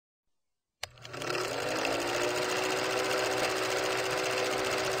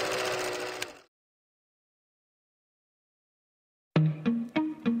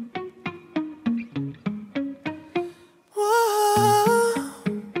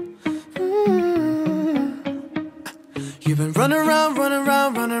running around,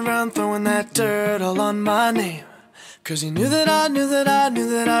 throwing that dirt all on my name. 'Cause you knew that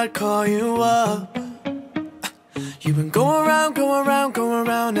I'd call you up. You've been going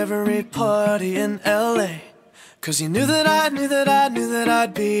around every party in LA. 'Cause you knew that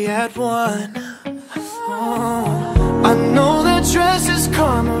I'd be at one. Oh, I know that dress is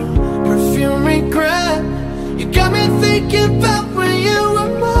karma, perfume regret. You got me thinking about when you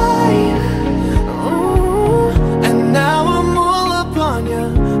were mine. Oh, and now I'm all up on you.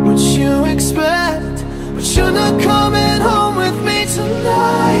 What you expect? But you're not coming home with me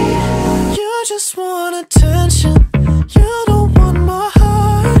tonight. You just want attention. You don't want my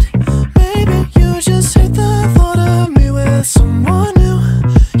heart. Maybe you just hate the thought of me with someone new.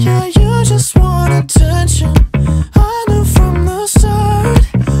 Yeah, you just want attention. I knew from the start.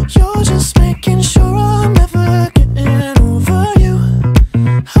 You're just making sure I'm never getting over you.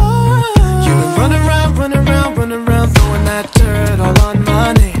 Oh. You've been running around, throwing that dirt all on my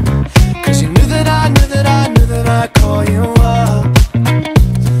name. 'Cause you knew that I'd call you up.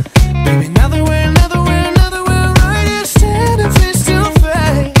 Baby, now that we're right here standing face to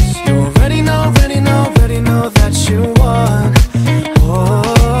face, you already know that you won.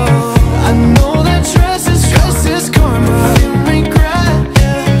 Oh, I know that dress is karma, you regret.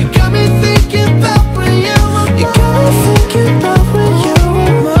 You got me thinking about when you were mine. You got me thinking about when you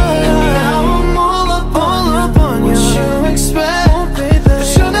were mine. And now I'm all up on you. What you expect, baby? But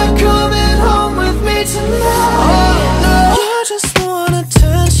you're not coming home with me tonight. Oh, no. You just want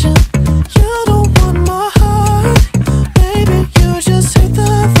attention. You don't want my heart. Maybe you just hate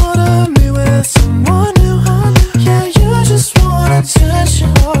the thought of me with someone new. Yeah, you just want attention.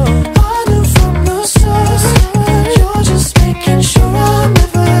 I knew from the start. You're just making sure I'm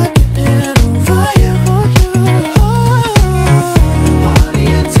never getting over you. What are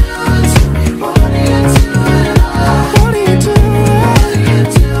you doing to me? What are you doing? What are you doing? What are you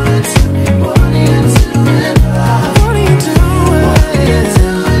doing to me? What are you doing? What are you doing? What are you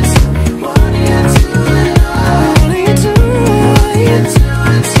doing to me? What are you doing? What are you doing? What are you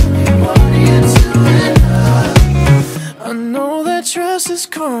doing to me? What are you doing? I know that dress is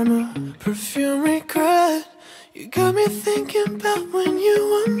karma, perfume regret. You got me thinking about when you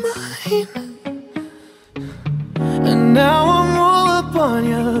were mine. And now I'm all up on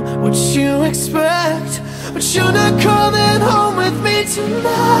you. What you expect? But you're not coming home with me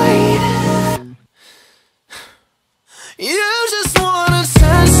tonight.